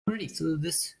Alrighty, so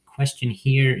this question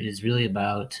here is really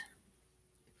about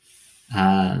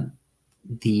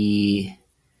the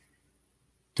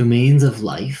domains of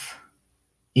life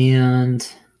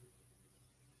and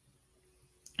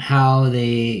how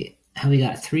we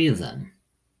got three of them.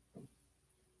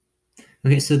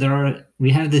 Okay, so we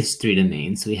have these three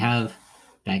domains. So we have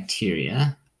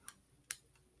bacteria,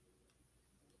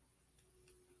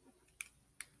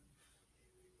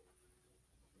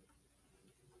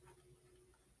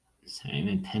 sorry,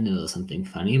 my pen did a little something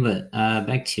funny, but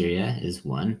bacteria is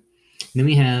one. Then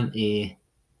we have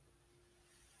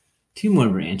two more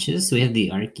branches. So we have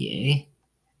the Archaea,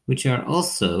 which are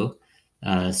also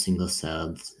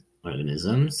single-celled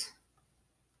organisms,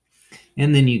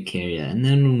 and then eukarya. And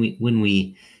then when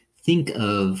we think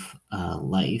of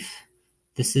life,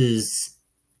 this is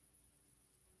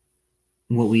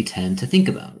what we tend to think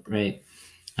about, right?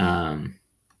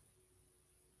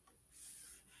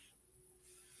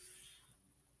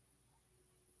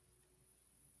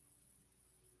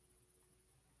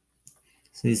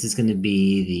 So this is going to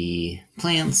be the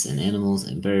plants and animals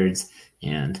and birds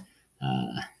and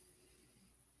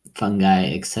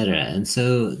fungi, etc. And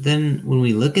so then when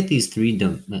we look at these three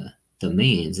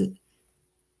domains,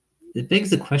 it begs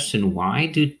the question, why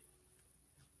do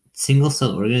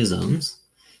single-celled organisms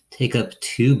take up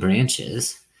two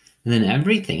branches and then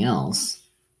everything else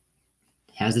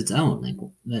has its own? Like,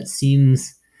 that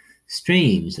seems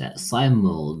strange, that slime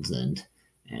molds and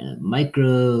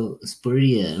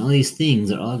microsporia and all these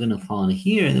things are all going to fall into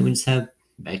here, and then we just have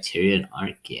bacteria and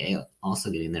archaea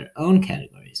also getting their own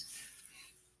categories.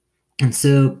 And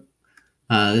so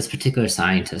this particular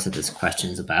scientist that this question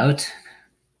is about,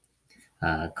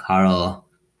 Carl,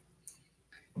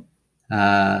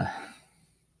 I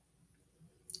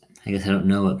guess I don't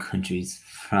know what country he's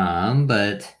from,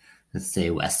 but let's say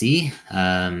Woese.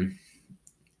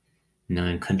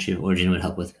 Knowing country of origin would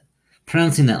help with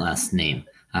pronouncing that last name.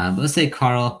 But let's say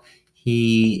Carl,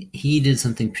 he did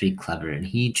something pretty clever, and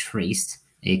he traced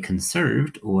a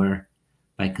conserved, or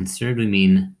by conserved we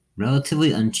mean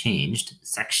relatively unchanged,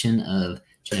 section of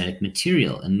genetic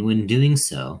material. And when doing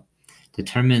so,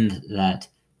 determined that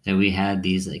we had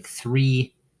these like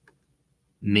three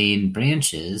main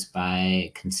branches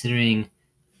by considering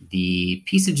the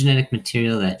piece of genetic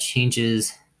material that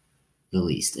changes the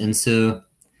least. And so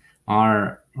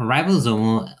our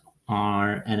ribosomal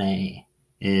RNA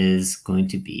is going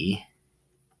to be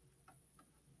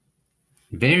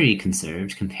very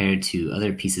conserved compared to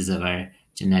other pieces of our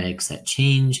genetics that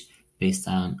change based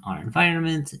on our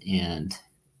environment and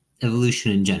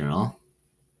evolution in general.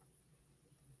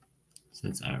 So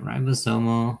it's our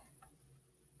ribosomal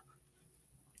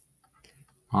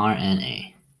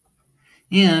RNA.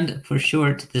 And for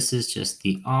short, this is just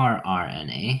the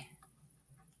rRNA.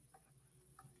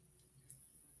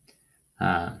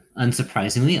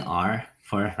 Unsurprisingly, R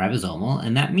for ribosomal,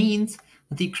 and that means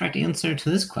that the correct answer to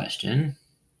this question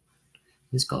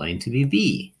is going to be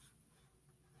B.